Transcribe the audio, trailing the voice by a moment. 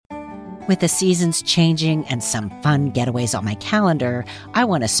With the seasons changing and some fun getaways on my calendar, I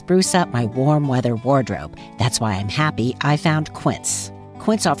want to spruce up my warm weather wardrobe. That's why I'm happy I found Quince.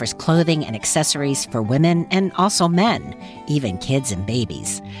 Quince offers clothing and accessories for women and also men, even kids and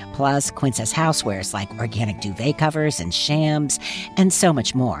babies. Plus, Quince has housewares like organic duvet covers and shams, and so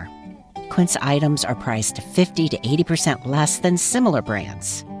much more. Quince items are priced 50 to 80% less than similar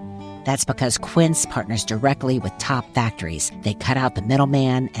brands. That's because Quince partners directly with top factories. They cut out the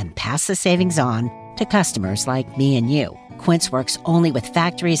middleman and pass the savings on to customers like me and you. Quince works only with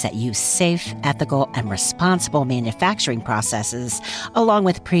factories that use safe, ethical, and responsible manufacturing processes, along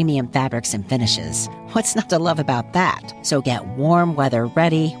with premium fabrics and finishes. What's not to love about that? So get warm weather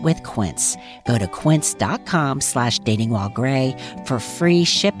ready with Quince. Go to quince.com/datingwhilegray for free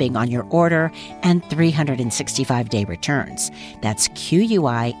shipping on your order and 365-day returns. That's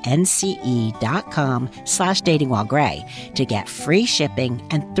QUINCE.com/datingwhilegray to get free shipping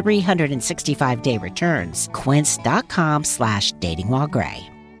and 365-day returns. Quince.com/datingwhilegray.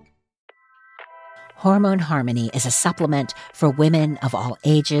 Hormone Harmony is a supplement for women of all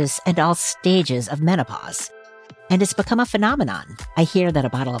ages and all stages of menopause. And it's become a phenomenon. I hear that a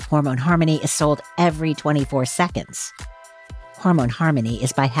bottle of Hormone Harmony is sold every 24 seconds. Hormone Harmony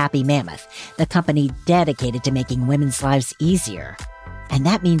is by Happy Mammoth, the company dedicated to making women's lives easier. And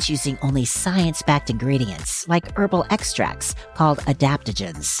that means using only science-backed ingredients like herbal extracts called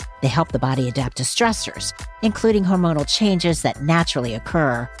adaptogens. They help the body adapt to stressors, including hormonal changes that naturally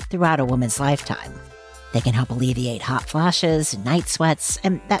occur throughout a woman's lifetime. They can help alleviate hot flashes, night sweats,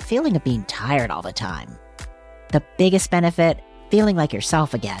 and that feeling of being tired all the time. The biggest benefit, feeling like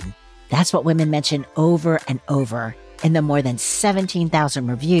yourself again. That's what women mention over and over in the more than 17,000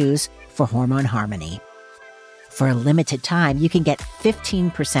 reviews for Hormone Harmony. For a limited time, you can get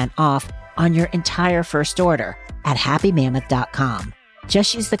 15% off on your entire first order at happymammoth.com.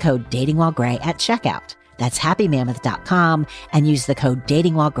 Just use the code DatingWhileGray at checkout. That's happymammoth.com and use the code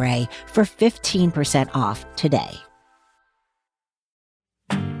DatingWhileGray for 15% off today.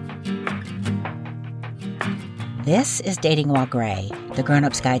 This is Dating While Gray, the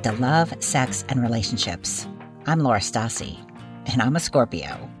grown-up's guide to love, sex, and relationships. I'm Laura Stassi, and I'm a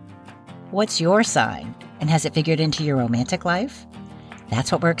Scorpio. What's your sign, and has it figured into your romantic life?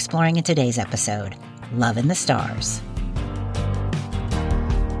 That's what we're exploring in today's episode, Love in the Stars.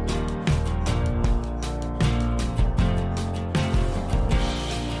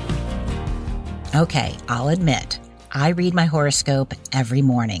 Okay, I'll admit, I read my horoscope every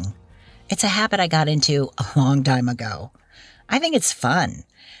morning. It's a habit I got into a long time ago. I think it's fun.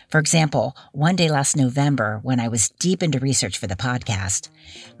 For example, one day last November, when I was deep into research for the podcast,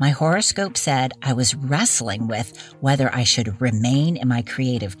 my horoscope said I was wrestling with whether I should remain in my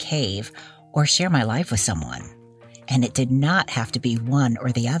creative cave or share my life with someone. And it did not have to be one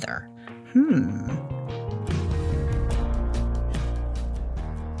or the other.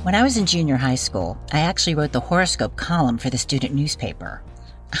 When I was in junior high school, I actually wrote the horoscope column for the student newspaper.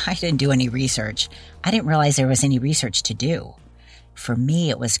 I didn't do any research. I didn't realize there was any research to do. For me,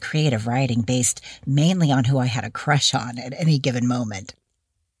 it was creative writing based mainly on who I had a crush on at any given moment.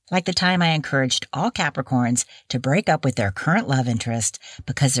 Like the time I encouraged all Capricorns to break up with their current love interest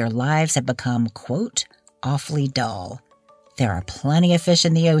because their lives had become, quote, awfully dull. There are plenty of fish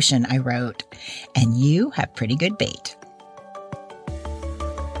in the ocean, I wrote, and you have pretty good bait.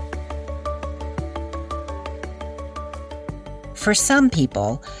 For some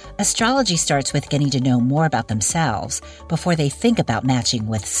people, astrology starts with getting to know more about themselves before they think about matching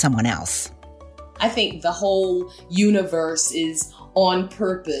with someone else. I think the whole universe is on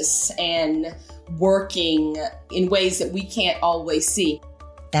purpose and working in ways that we can't always see.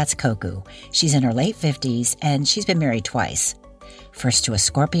 That's Koku. She's in her late 50s and she's been married twice. First to a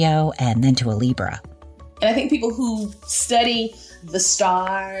Scorpio and then to a Libra. And I think people who study the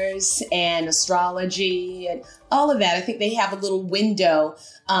stars and astrology and all of that, I think they have a little window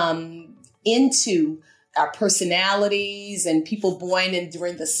into our personalities and people born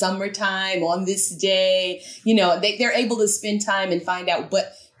during the summertime on this day. You know, they're able to spend time and find out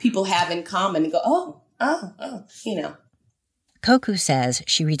what people have in common and go, oh, you know. Koku says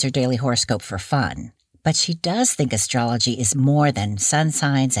she reads her daily horoscope for fun, but she does think astrology is more than sun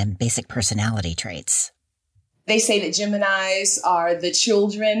signs and basic personality traits. They say that Geminis are the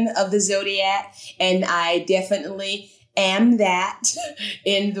children of the zodiac, and I definitely am that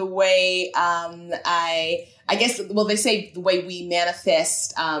in the way I guess, well, they say the way we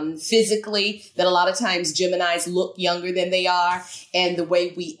manifest physically, that a lot of times Geminis look younger than they are, and the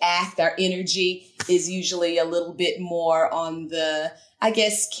way we act, our energy is usually a little bit more on the, I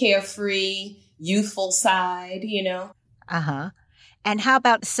guess, carefree, youthful side, you know? Uh-huh. And how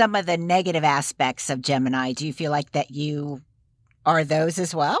about some of the negative aspects of Gemini? Do you feel like that you are those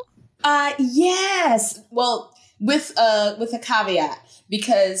as well? Yes. Well, with a caveat,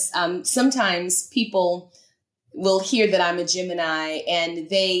 because sometimes people will hear that I'm a Gemini and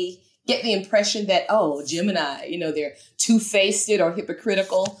they get the impression that, oh, Gemini, they're two-faced or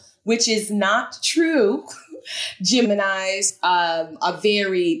hypocritical, which is not true. Geminis are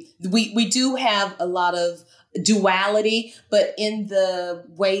we do have a lot of duality, but in the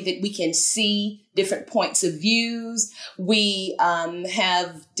way that we can see different points of views, we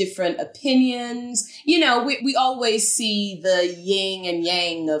have different opinions. We always see the yin and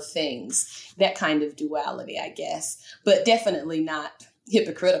yang of things, that kind of duality, I guess, but definitely not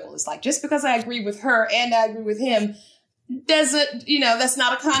hypocritical. It's like, just because I agree with her and I agree with him doesn't, that's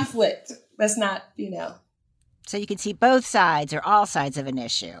not a conflict. That's not, So you can see both sides or all sides of an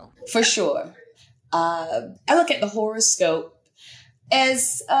issue. For sure. I look at the horoscope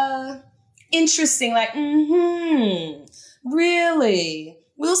as interesting, like, really?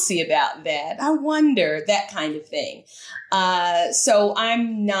 We'll see about that. I wonder, that kind of thing. So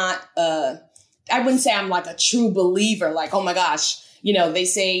I'm not, I wouldn't say I'm like a true believer, like, oh my gosh, they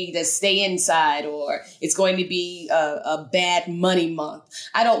say to stay inside or it's going to be a bad money month.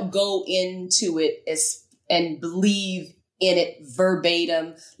 I don't go into it and believe in it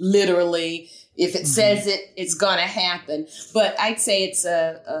verbatim, literally. If it says it, it's going to happen. But I'd say it's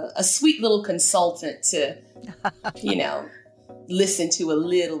a sweet little consultant to, listen to a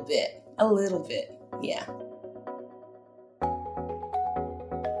little bit. Yeah.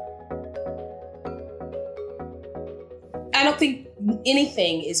 I don't think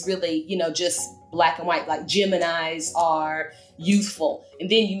anything is really, just black and white. Like Geminis are youthful. And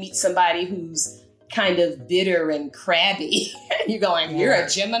then you meet somebody who's kind of bitter and crabby. You're going, you're a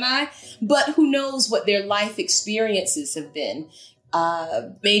Gemini? But who knows what their life experiences have been.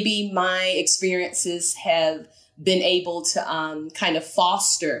 Maybe my experiences have been able to kind of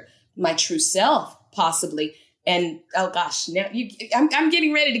foster my true self, possibly. And, oh gosh, now I'm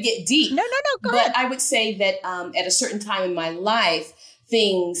getting ready to get deep. No, go ahead. But I would say that at a certain time in my life,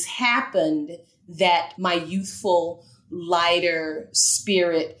 things happened that my youthful, lighter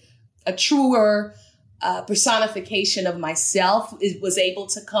spirit, a truer personification of myself was able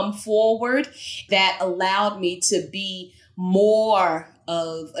to come forward, that allowed me to be more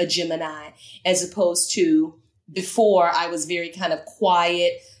of a Gemini, as opposed to before I was very kind of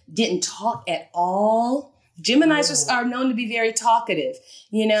quiet, didn't talk at all. Geminis are known to be very talkative,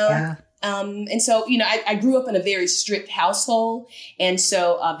 Yeah. And so, I grew up in a very strict household, and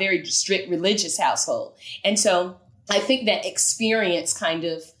so a very strict religious household. And so I think that experience kind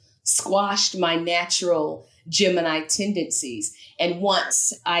of squashed my natural Gemini tendencies. And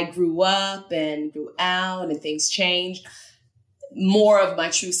once I grew up and grew out and things changed, more of my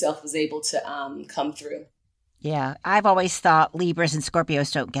true self was able to come through. Yeah, I've always thought Libras and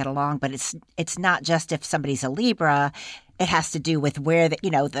Scorpios don't get along, but it's not just if somebody's a Libra. It has to do with where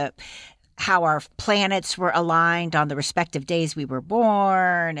how our planets were aligned on the respective days we were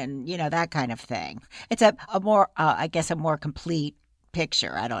born, and that kind of thing. It's a more, I guess, a more complete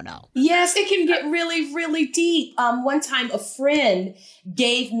picture. I don't know. Yes, it can get really, really deep. One time, a friend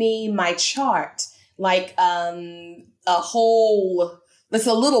gave me my chart, like it's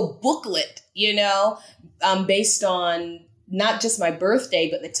a little booklet, based on not just my birthday,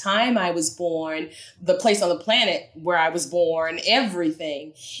 but the time I was born, the place on the planet where I was born,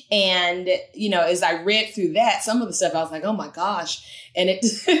 everything. And, as I read through that, some of the stuff I was like, oh my gosh. And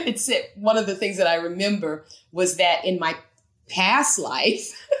it said, one of the things that I remember was that in my past life,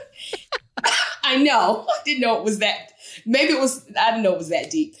 I didn't know it was that, maybe it was, I didn't know it was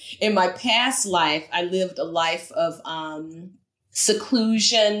that deep. In my past life, I lived a life of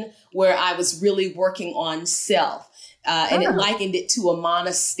seclusion where I was really working on self. And it likened it to a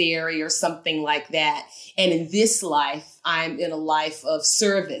monastery or something like that. And in this life, I'm in a life of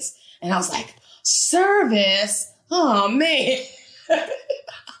service. And I was like, service? Oh, man.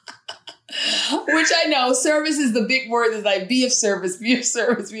 Which I know, service is the big word. Is like, be of service, be of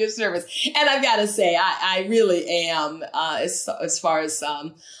service, be of service. And I've got to say, I really am, as far as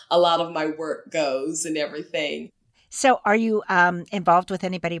a lot of my work goes and everything. So are you involved with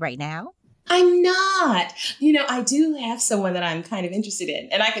anybody right now? I'm not. I do have someone that I'm kind of interested in,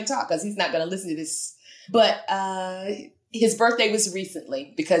 and I can talk because he's not going to listen to this. But his birthday was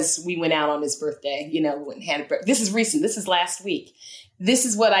recently, because we went out on his birthday, went and had a birthday. This is recent. This is last week. This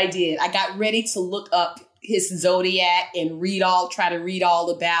is what I did. I got ready to look up his zodiac and try to read all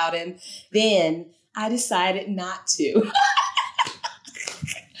about him. Then I decided not to.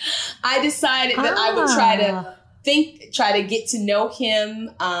 I decided that I would try to try to get to know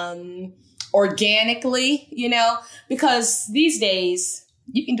him organically, because these days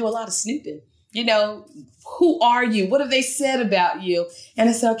you can do a lot of snooping. Who are you? What have they said about you? And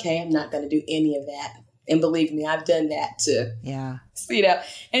I said, okay, I'm not going to do any of that. And believe me, I've done that too. Yeah.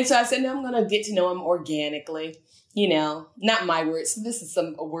 And so I said, no, I'm going to get to know him organically. Not my words. This is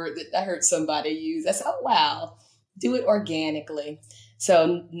a word that I heard somebody use. I said, oh, wow, do it organically.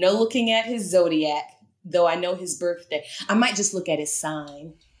 So no looking at his zodiac, though I know his birthday. I might just look at his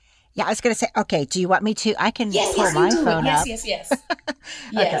sign. Yeah, I was going to say, okay, do you want me to? I can pull my phone up. Yes. Yes.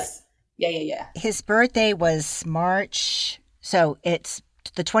 Okay. Yeah. His birthday was March, so it's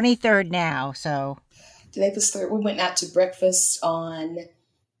the 23rd now, so. Today was 3rd. We went out to breakfast on,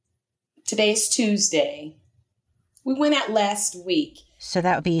 today's Tuesday. We went out last week. So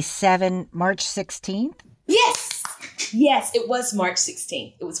that would be March 16th? Yes, it was March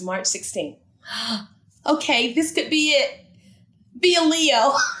 16th. It was March 16th. Okay, this could be it. Be a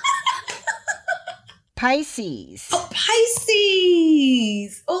Leo. Pisces. Oh,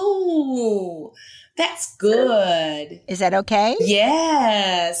 Pisces. Oh, that's good. Is that okay?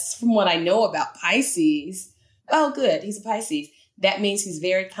 Yes. From what I know about Pisces. Oh, good. He's a Pisces. That means he's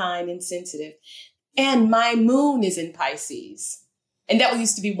very kind and sensitive. And my moon is in Pisces. And that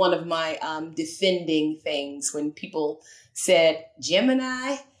used to be one of my defending things when people said,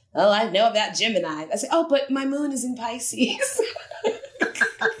 Gemini? Oh, I know about Gemini. I said, oh, but my moon is in Pisces.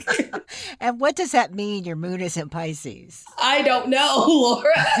 And what does that mean, your moon is in Pisces? I don't know,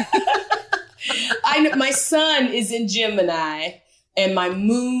 Laura. I know my sun is in Gemini and my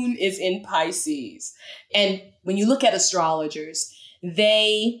moon is in Pisces. And when you look at astrologers,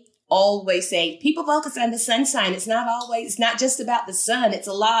 they always say people focus on the sun sign. It's not just about the sun. It's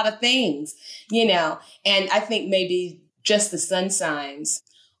a lot of things, and I think maybe just the sun signs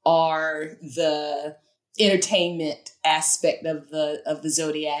are the entertainment aspect of the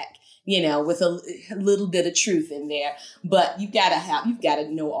zodiac, with a little bit of truth in there. But you've got to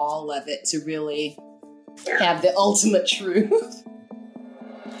know all of it to really have the ultimate truth.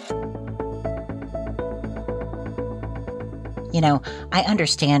 I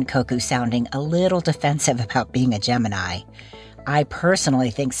understand Koku sounding a little defensive about being a Gemini. I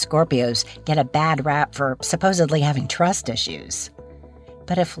personally think Scorpios get a bad rap for supposedly having trust issues.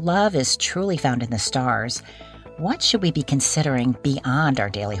 But if love is truly found in the stars, what should we be considering beyond our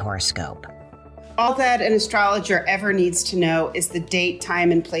daily horoscope? All that an astrologer ever needs to know is the date,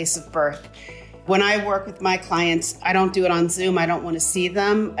 time, and place of birth. When I work with my clients, I don't do it on Zoom. I don't want to see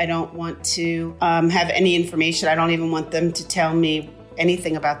them. I don't want to have any information. I don't even want them to tell me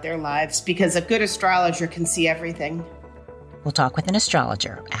anything about their lives because a good astrologer can see everything. We'll talk with an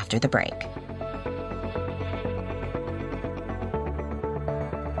astrologer after the break.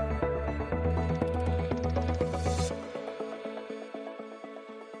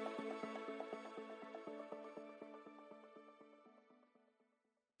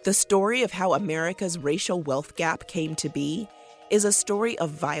 The story of how America's racial wealth gap came to be is a story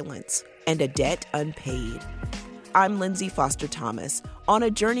of violence and a debt unpaid. I'm Lindsay Foster Thomas, on a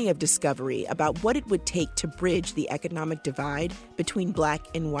journey of discovery about what it would take to bridge the economic divide between Black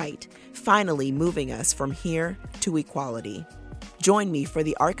and white, finally moving us from here to equality. Join me for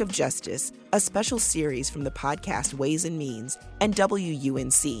The Arc of Justice, a special series from the podcast Ways and Means and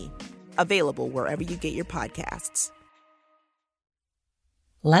WUNC, available wherever you get your podcasts.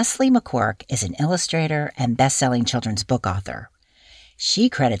 Leslie McQuirk is an illustrator and best-selling children's book author. She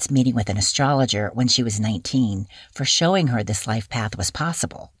credits meeting with an astrologer when she was 19 for showing her this life path was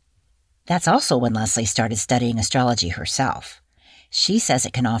possible. That's also when Leslie started studying astrology herself. She says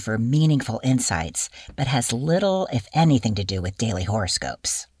it can offer meaningful insights, but has little, if anything, to do with daily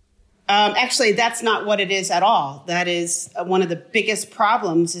horoscopes. Actually, that's not what it is at all. That is one of the biggest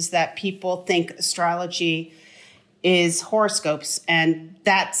problems is that people think astrology is horoscopes, and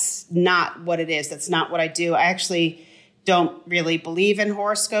that's not what it is. That's not what I do. I actually don't really believe in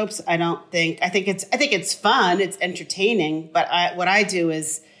horoscopes. I think it's fun, it's entertaining, but what I do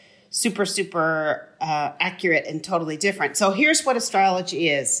is super accurate and totally different. So here's what astrology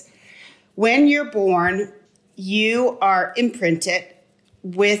is. When you're born, you are imprinted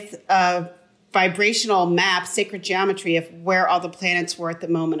with a vibrational map, sacred geometry of where all the planets were at the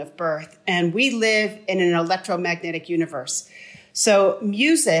moment of birth. And we live in an electromagnetic universe. So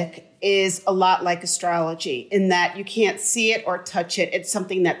music is a lot like astrology in that you can't see it or touch it. It's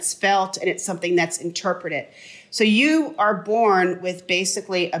something that's felt and it's something that's interpreted. So you are born with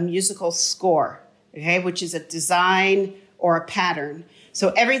basically a musical score, okay, which is a design or a pattern. So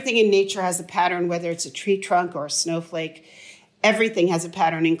everything in nature has a pattern, whether it's a tree trunk or a snowflake. Everything has a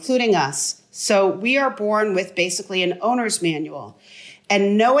pattern, including us. So we are born with basically an owner's manual.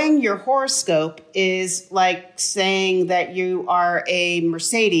 And knowing your horoscope is like saying that you are a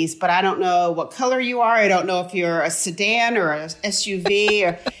Mercedes, but I don't know what color you are. I don't know if you're a sedan or a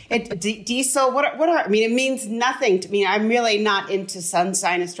SUV or diesel. What are, I mean, it means nothing to me. I'm really not into sun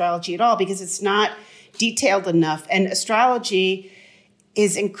sign astrology at all because it's not detailed enough. And astrology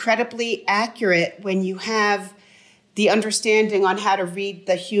is incredibly accurate when you have the understanding on how to read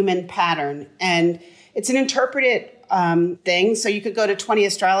the human pattern. And it's an interpreted thing. So you could go to 20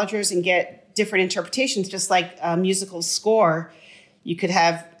 astrologers and get different interpretations, just like a musical score. You could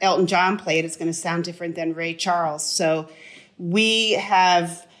have Elton John play it. It's going to sound different than Ray Charles. So we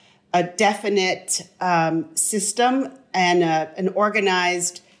have a definite system and an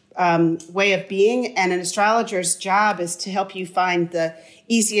organized way of being. And an astrologer's job is to help you find the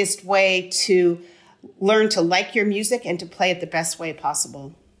easiest way to learn to like your music and to play it the best way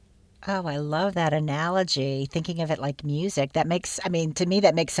possible. Oh, I love that analogy, thinking of it like music. To me,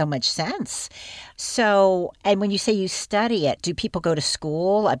 that makes so much sense. So, and when you say you study it, do people go to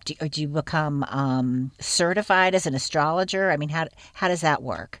school or do you become certified as an astrologer? I mean, how does that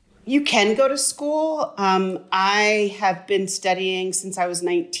work? You can go to school. I have been studying since I was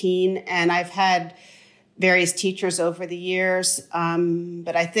 19, and I've had various teachers over the years.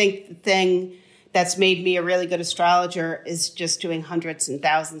 But I think the thing that's made me a really good astrologer is just doing hundreds and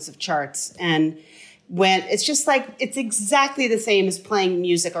thousands of charts. And when it's just like, it's exactly the same as playing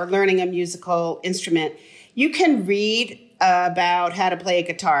music or learning a musical instrument. You can read about how to play a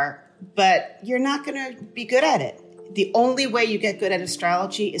guitar, but you're not going to be good at it. The only way you get good at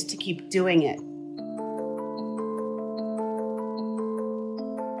astrology is to keep doing it.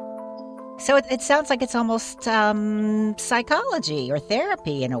 So it sounds like it's almost psychology or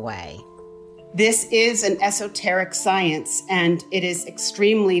therapy in a way. This is an esoteric science, and it is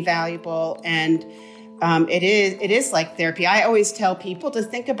extremely valuable, and it is like therapy. I always tell people to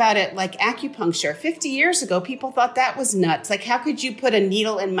think about it like acupuncture. 50 years ago, people thought that was nuts. Like, how could you put a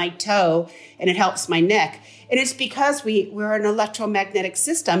needle in my toe and it helps my neck? And it's because we're an electromagnetic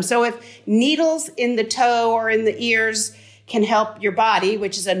system. So if needles in the toe or in the ears can help your body,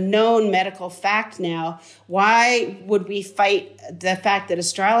 which is a known medical fact now, why would we fight the fact that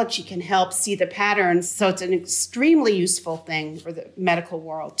astrology can help see the patterns? So it's an extremely useful thing for the medical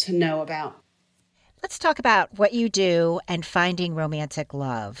world to know about. Let's talk about what you do and finding romantic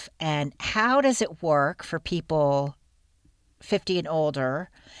love. And how does it work for people 50 and older?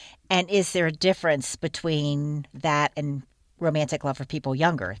 And is there a difference between that and romantic love for people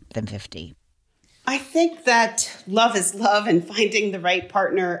younger than 50? I think that love is love, and finding the right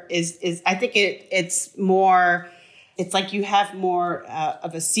partner is I think it's more, it's like you have more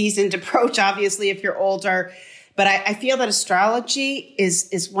of a seasoned approach, obviously, if you're older. But I feel that astrology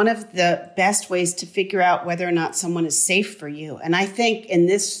is one of the best ways to figure out whether or not someone is safe for you. And I think in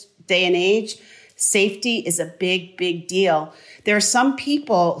this day and age, safety is a big, big deal. There are some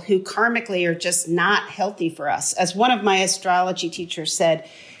people who karmically are just not healthy for us. As one of my astrology teachers said,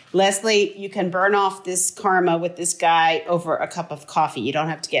 Leslie, you can burn off this karma with this guy over a cup of coffee. You don't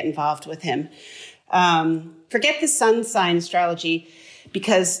have to get involved with him. Forget the sun sign astrology,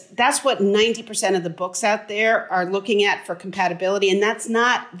 because that's what 90% of the books out there are looking at for compatibility. And that's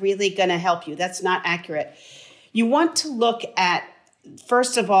not really going to help you. That's not accurate. You want to look at,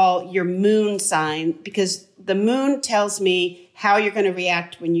 first of all, your moon sign, because the moon tells me how you're going to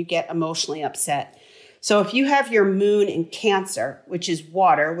react when you get emotionally upset. So if you have your moon in Cancer, which is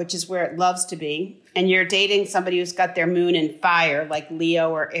water, which is where it loves to be, and you're dating somebody who's got their moon in fire, like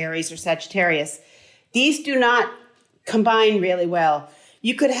Leo or Aries or Sagittarius, these do not combine really well.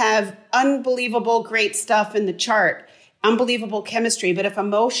 You could have unbelievable great stuff in the chart, unbelievable chemistry, but if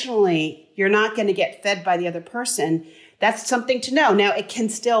emotionally you're not going to get fed by the other person, that's something to know. Now, it can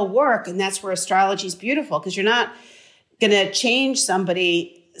still work, and that's where astrology is beautiful, because you're not going to change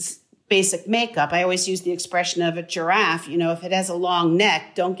somebody's basic makeup. I always use the expression of a giraffe. You know, if it has a long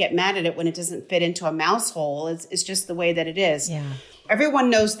neck, don't get mad at it when it doesn't fit into a mouse hole. It's just the way that it is. Yeah. Everyone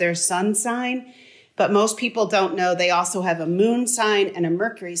knows their sun sign, but most people don't know they also have a moon sign and a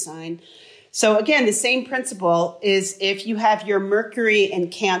Mercury sign. So again, the same principle is if you have your Mercury in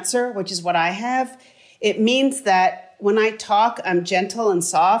Cancer, which is what I have, it means that when I talk, I'm gentle and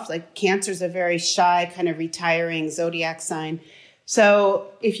soft. Like Cancer's a very shy, kind of retiring zodiac sign.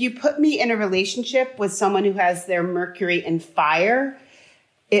 So if you put me in a relationship with someone who has their Mercury in fire,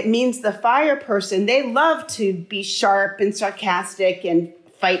 it means the fire person, they love to be sharp and sarcastic and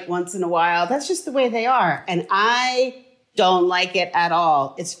fight once in a while. That's just the way they are. And I don't like it at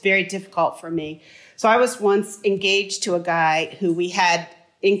all. It's very difficult for me. So I was once engaged to a guy who we had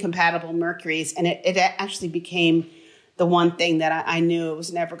incompatible Mercuries, and it actually became the one thing that I knew it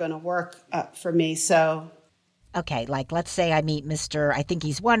was never going to work for me. So, okay, like let's say I meet Mr. I think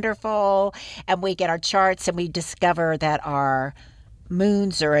he's wonderful, and we get our charts and we discover that our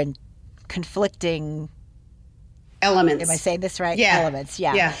moons are in conflicting elements. Am I saying this right? Yeah. Elements,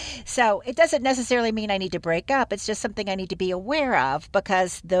 yeah. So it doesn't necessarily mean I need to break up. It's just something I need to be aware of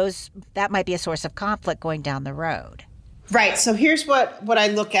because that might be a source of conflict going down the road. Right. So here's what I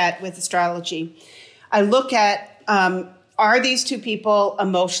look at with astrology. I look at, are these two people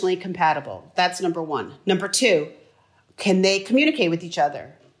emotionally compatible? That's number one. Number two, can they communicate with each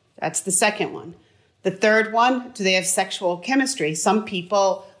other? That's the second one. The third one, do they have sexual chemistry? Some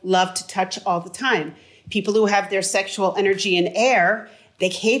people love to touch all the time. People who have their sexual energy in air, they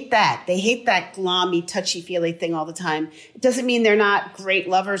hate that. They hate that glommy, touchy-feely thing all the time. It doesn't mean they're not great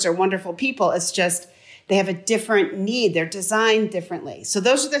lovers or wonderful people. It's just they have a different need. They're designed differently. So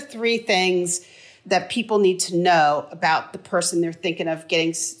those are the three things that people need to know about the person they're thinking of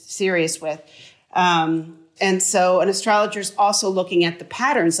getting serious with. And so an astrologer is also looking at the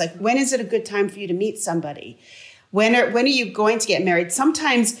patterns. Like, when is it a good time for you to meet somebody? When are you going to get married?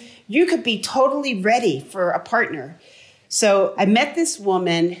 Sometimes you could be totally ready for a partner. So I met this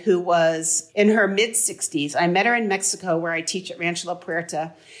woman who was in her mid-60s. I met her in Mexico where I teach at Rancho La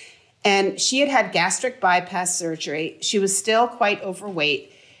Puerta. And she had gastric bypass surgery. She was still quite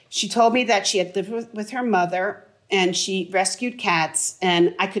overweight. She told me that she had lived with her mother and she rescued cats.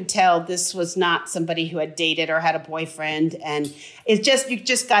 And I could tell this was not somebody who had dated or had a boyfriend. And you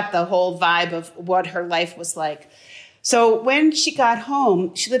just got the whole vibe of what her life was like. So when she got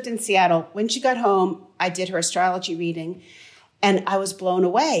home, she lived in Seattle. When she got home, I did her astrology reading and I was blown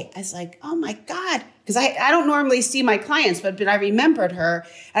away. I was like, oh my God. Because I don't normally see my clients, but I remembered her.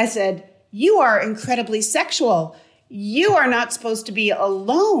 I said, you are incredibly sexual. You are not supposed to be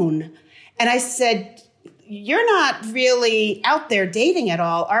alone. And I said, you're not really out there dating at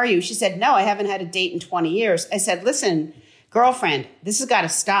all, are you? She said, no, I haven't had a date in 20 years. I said, listen, girlfriend, this has got to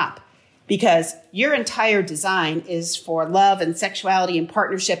stop. Because your entire design is for love and sexuality and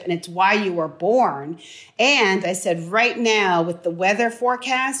partnership, and it's why you were born. And I said, right now, with the weather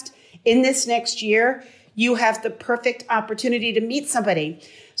forecast, in this next year, you have the perfect opportunity to meet somebody.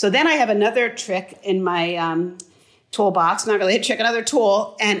 So then I have another trick in my toolbox, not really a trick, another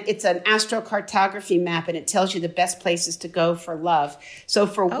tool, and it's an astrocartography map, and it tells you the best places to go for love. So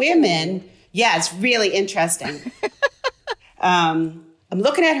for women, yeah, it's really interesting. I'm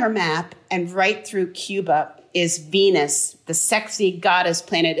looking at her map, and right through Cuba is Venus, the sexy goddess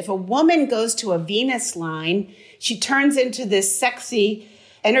planet. If a woman goes to a Venus line, she turns into this sexy,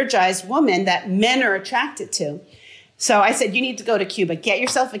 energized woman that men are attracted to. So I said, you need to go to Cuba. Get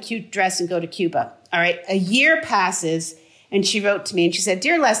yourself a cute dress and go to Cuba. All right. A year passes, and she wrote to me, and she said,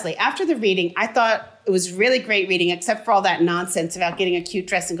 Dear Leslie, after the reading, I thought it was really great reading, except for all that nonsense about getting a cute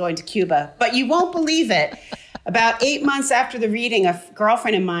dress and going to Cuba. But you won't believe it. About 8 months after the reading, a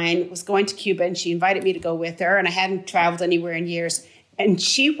girlfriend of mine was going to Cuba, and she invited me to go with her, and I hadn't traveled anywhere in years. And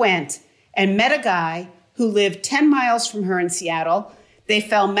she went and met a guy who lived 10 miles from her in Seattle. They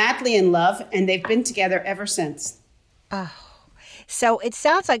fell madly in love, and they've been together ever since. Oh, so it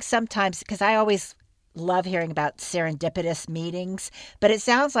sounds like sometimes, because I always love hearing about serendipitous meetings, but it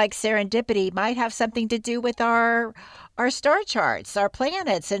sounds like serendipity might have something to do with our star charts, our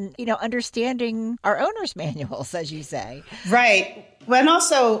planets, and, understanding our owner's manuals, as you say. Right. Well, and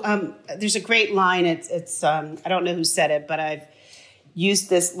also there's a great line. It's I don't know who said it, but I've used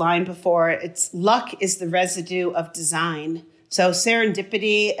this line before. It's luck is the residue of design. So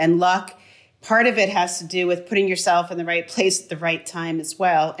serendipity and luck, part of it has to do with putting yourself in the right place at the right time as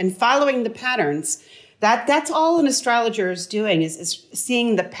well, and following the patterns. That's all an astrologer is doing is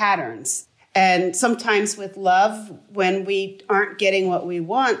seeing the patterns. And sometimes with love, when we aren't getting what we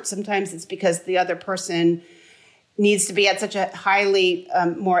want, sometimes it's because the other person needs to be at such a highly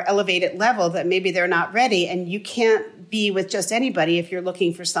more elevated level that maybe they're not ready. And you can't be with just anybody if you're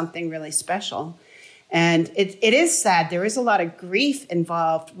looking for something really special. And it is sad. There is a lot of grief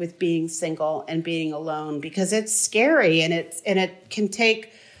involved with being single and being alone because it's scary and it can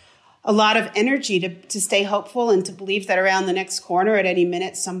take a lot of energy to stay hopeful and to believe that around the next corner at any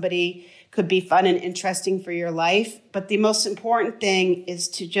minute somebody could be fun and interesting for your life. But the most important thing is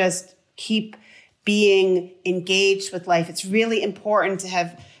to just keep being engaged with life. It's really important to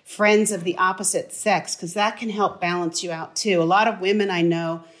have friends of the opposite sex because that can help balance you out too. A lot of women I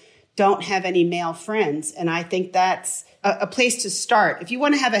know don't have any male friends. And I think that's a place to start. If you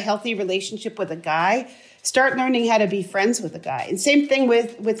want to have a healthy relationship with a guy, start learning how to be friends with a guy. And same thing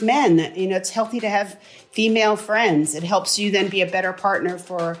with men. It's healthy to have female friends. It helps you then be a better partner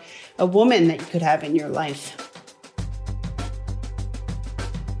for a woman that you could have in your life.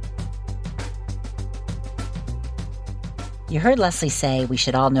 You heard Leslie say we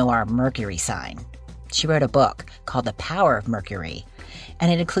should all know our Mercury sign. She wrote a book called The Power of Mercury,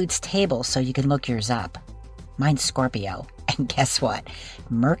 and it includes tables so you can look yours up. Mine's Scorpio, and guess what?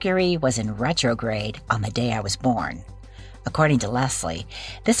 Mercury was in retrograde on the day I was born. According to Leslie,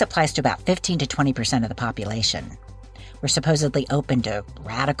 this applies to about 15 to 20% of the population. We're supposedly open to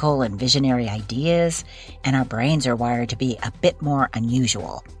radical and visionary ideas, and our brains are wired to be a bit more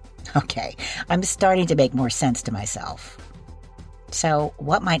unusual. Okay, I'm starting to make more sense to myself. So,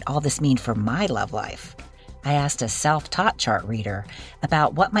 what might all this mean for my love life? I asked a self-taught chart reader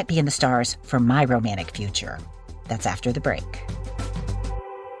about what might be in the stars for my romantic future. That's after the break.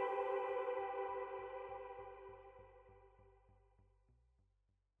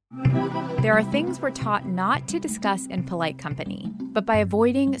 There are things we're taught not to discuss in polite company, but by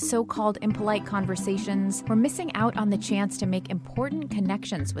avoiding so-called impolite conversations, we're missing out on the chance to make important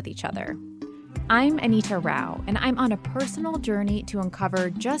connections with each other. I'm Anita Rao, and I'm on a personal journey to uncover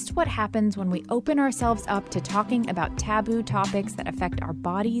just what happens when we open ourselves up to talking about taboo topics that affect our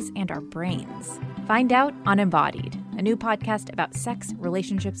bodies and our brains. Find out on Embodied, a new podcast about sex,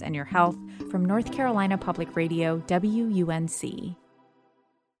 relationships, and your health from North Carolina Public Radio, WUNC.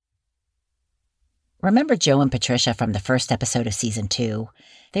 Remember Joe and Patricia from the first episode of season 2?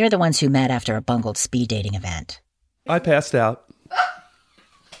 They're the ones who met after a bungled speed dating event. I passed out.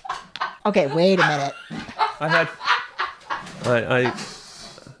 Okay, wait a minute.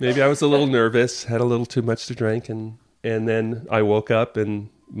 Maybe I was a little nervous, had a little too much to drink, and then I woke up and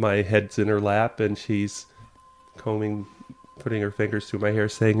my head's in her lap and she's putting her fingers through my hair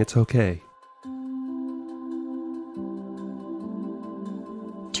saying it's okay.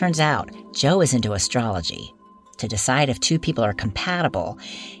 Turns out, Joe is into astrology. To decide if two people are compatible,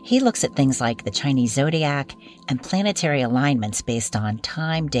 he looks at things like the Chinese zodiac and planetary alignments based on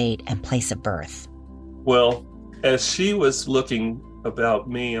time, date, and place of birth. Well, as she was looking about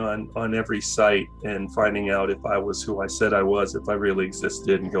me on every site and finding out if I was who I said I was, if I really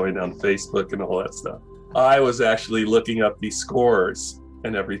existed, and going down Facebook and all that stuff, I was actually looking up these scores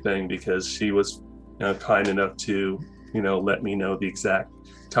and everything because she was kind enough to, let me know the exact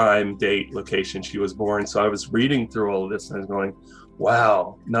time, date, location she was born. So I was reading through all of this and I was going,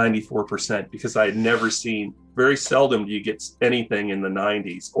 wow, 94%, because I had never seen, very seldom do you get anything in the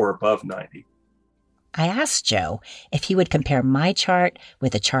 90s or above 90. I asked Joe if he would compare my chart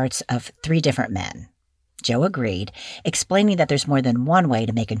with the charts of 3 different men. Joe agreed, explaining that there's more than one way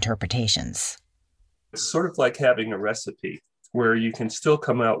to make interpretations. It's sort of like having a recipe where you can still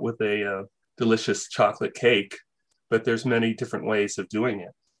come out with a delicious chocolate cake, but there's many different ways of doing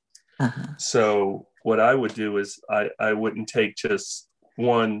it. Uh-huh. So what I would do is I wouldn't take just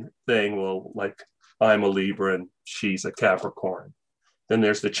one thing. Well, like I'm a Libra and she's a Capricorn. Then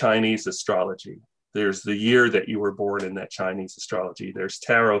there's the Chinese astrology. There's the year that you were born in that Chinese astrology. There's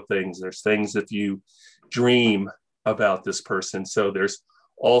tarot things. There's things if you dream about this person. So there's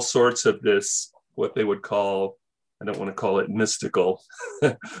all sorts of this, what they would call, I don't want to call it mystical,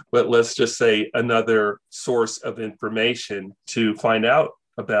 but let's just say another source of information to find out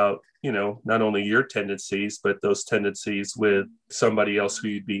about, not only your tendencies, but those tendencies with somebody else who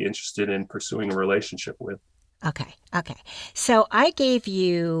you'd be interested in pursuing a relationship with. Okay. So I gave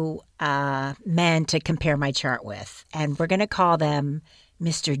you men to compare my chart with, and we're going to call them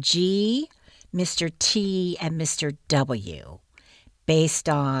Mr. G, Mr. T, and Mr. W, based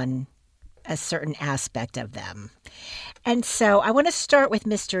on a certain aspect of them. And so I want to start with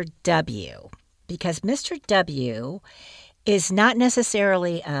Mr. W, because Mr. W is not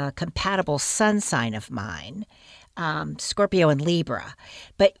necessarily a compatible sun sign of mine, Scorpio and Libra,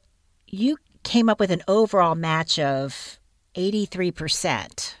 but you came up with an overall match of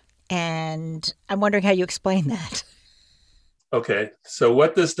 83%. And I'm wondering how you explain that. Okay. So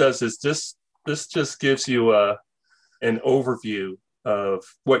what this does is this just gives you an overview of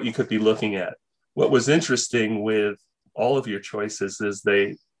what you could be looking at. What was interesting with all of your choices is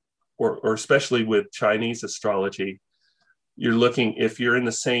or especially with Chinese astrology, you're looking, if you're in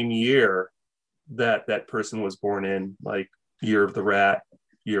the same year that person was born in, like year of the rat,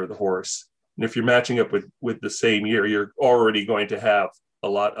 year of the horse. And if you're matching up with the same year, you're already going to have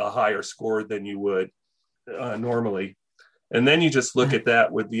a higher score than you would normally. And then you just look at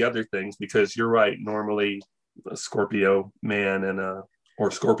that with the other things, because you're right. Normally a Scorpio man and or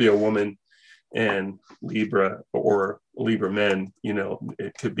Scorpio woman and Libra or Libra men,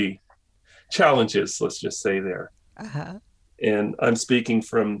 it could be challenges, let's just say there. Uh-huh. And I'm speaking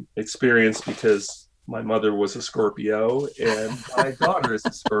from experience because my mother was a Scorpio and my daughter is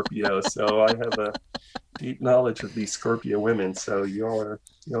a Scorpio. So I have a deep knowledge of these Scorpio women. So y'all are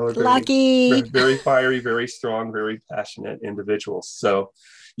very, lucky, very fiery, very strong, very passionate individuals. So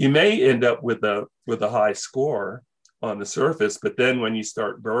you may end up with a high score on the surface, but then when you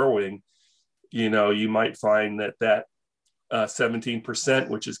start burrowing, you might find that 17%,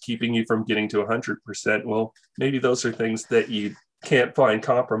 which is keeping you from getting to 100%. Well, maybe those are things that you can't find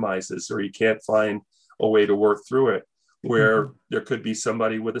compromises, or you can't find a way to work through it, where there could be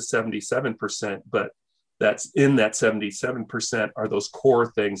somebody with a 77%, but that's in that 77% are those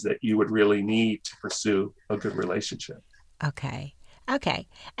core things that you would really need to pursue a good relationship. Okay.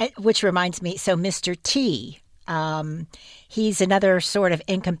 Which reminds me, so Mr. T, he's another sort of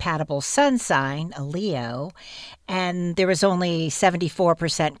incompatible sun sign, a Leo, and there was only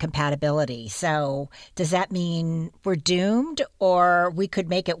 74% compatibility. So does that mean we're doomed, or we could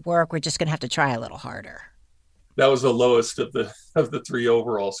make it work? We're just going to have to try a little harder. That was the lowest of the three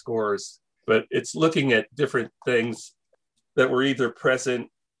overall scores, but it's looking at different things that were either present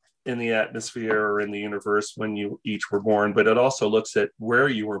in the atmosphere or in the universe when you each were born, but it also looks at where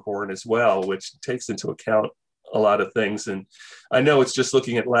you were born as well, which takes into account a lot of things. And I know it's just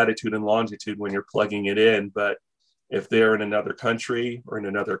looking at latitude and longitude when you're plugging it in, but if they're in another country or in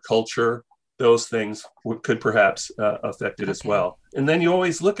another culture, those things could perhaps affect it as well. And then you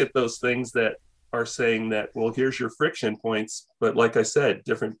always look at those things that are saying that, well, here's your friction points. But like I said,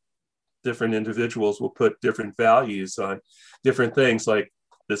 different individuals will put different values on different things. Like,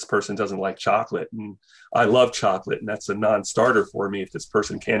 this person doesn't like chocolate and I love chocolate, and that's a non-starter for me if this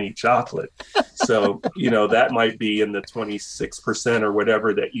person can't eat chocolate. So, that might be in the 26% or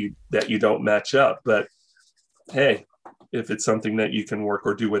whatever that you don't match up. But hey, if it's something that you can work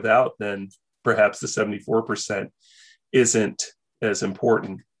or do without, then perhaps the 74% isn't as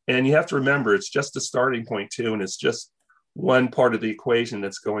important. And you have to remember, it's just a starting point too, and it's just one part of the equation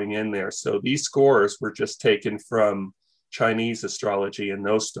that's going in there. So these scores were just taken from Chinese astrology and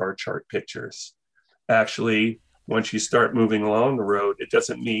those star chart pictures. Actually, once you start moving along the road, it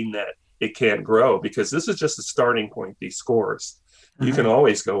doesn't mean that it can't grow, because this is just a starting point, these scores. You can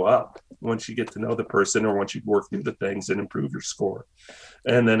always go up once you get to know the person, or once you work through the things and improve your score.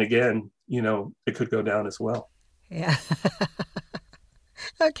 And then again, it could go down as well. Yeah.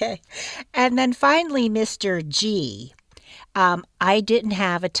 Okay. And then finally, Mr. G. I didn't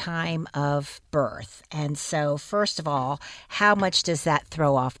have a time of birth. And so, first of all, how much does that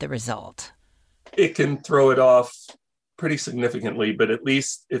throw off the result? It can throw it off pretty significantly, but at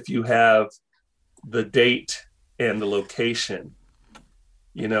least if you have the date and the location,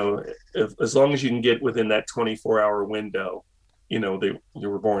 as long as you can get within that 24-hour window, you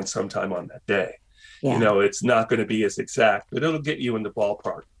were born sometime on that day. Yeah. It's not going to be as exact, but it'll get you in the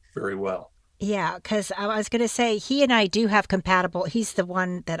ballpark very well. Yeah, because I was going to say, he and I do have compatible, he's the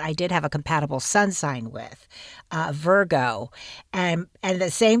one that I did have a compatible sun sign with, Virgo. And at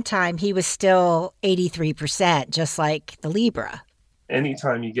the same time, he was still 83%, just like the Libra.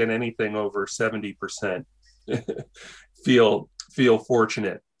 Anytime you get anything over 70%, feel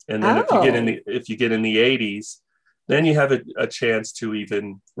fortunate. And then if you get in the 80s, then you have a chance to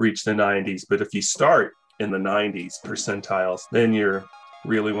even reach the 90s. But if you start in the 90s percentiles, then you're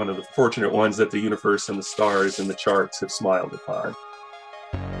really one of the fortunate ones that the universe and the stars and the charts have smiled upon.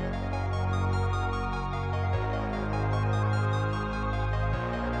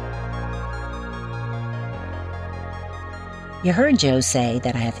 You heard Joe say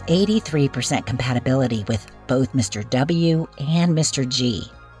that I have 83% compatibility with both Mr. W and Mr. G.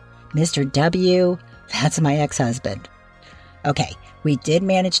 Mr. W, that's my ex-husband. Okay, we did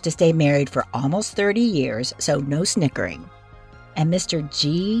manage to stay married for almost 30 years, so no snickering. And Mr.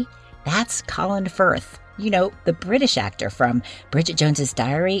 G, that's Colin Firth, the British actor from Bridget Jones's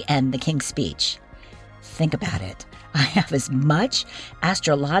Diary and The King's Speech. Think about it. I have as much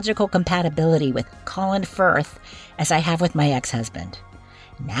astrological compatibility with Colin Firth as I have with my ex-husband.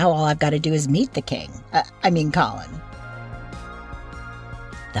 Now all I've got to do is meet the king. Colin.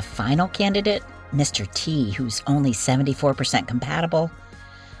 The final candidate, Mr. T, who's only 74% compatible.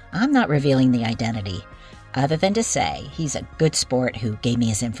 I'm not revealing the identity, other than to say he's a good sport who gave me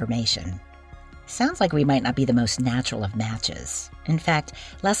his information. Sounds like we might not be the most natural of matches. In fact,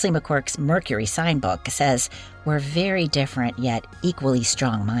 Leslie McQuirk's Mercury sign book says we're very different yet equally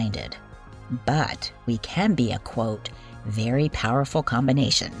strong-minded. But we can be a, quote, very powerful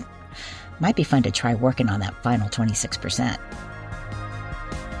combination. Might be fun to try working on that final 26%.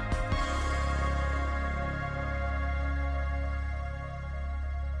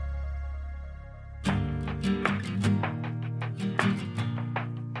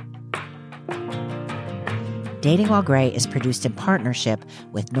 Dating While Gray is produced in partnership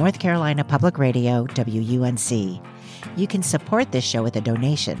with North Carolina Public Radio, WUNC. You can support this show with a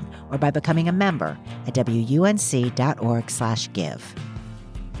donation or by becoming a member at WUNC.org/give.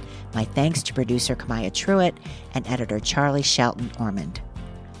 My thanks to producer Kamaya Truitt and editor Charlie Shelton Ormond.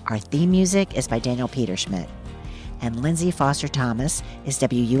 Our theme music is by Daniel Peterschmidt. And Lindsay Foster Thomas is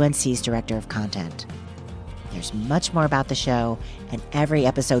WUNC's Director of Content. There's much more about the show and every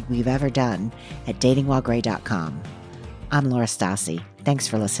episode we've ever done at datingwhilegray.com. I'm Laura Stassi. Thanks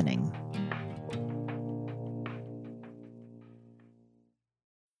for listening.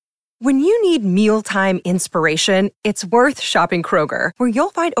 When you need mealtime inspiration, it's worth shopping Kroger, where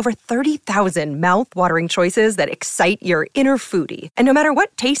you'll find over 30,000 mouth-watering choices that excite your inner foodie. And no matter what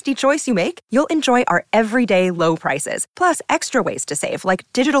tasty choice you make, you'll enjoy our everyday low prices, plus extra ways to save, like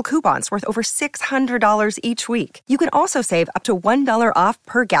digital coupons worth over $600 each week. You can also save up to $1 off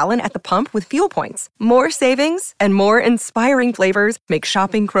per gallon at the pump with fuel points. More savings and more inspiring flavors make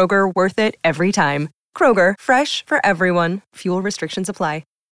shopping Kroger worth it every time. Kroger, fresh for everyone. Fuel restrictions apply.